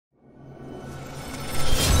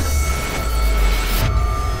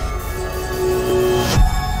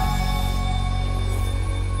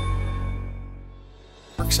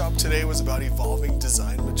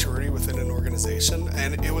organization,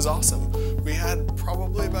 and it was awesome. We had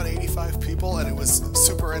probably about 85 people, and it was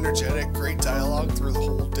super energetic, great dialogue through the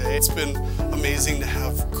whole day. It's been amazing to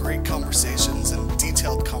have great conversations and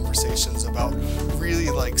detailed conversations about really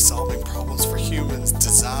like solving problems for humans,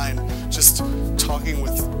 design, just talking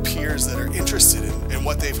with peers that are interested in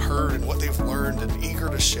what they've heard and what they've learned and eager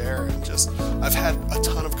to share. And just, I've had a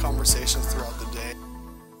ton of conversations throughout the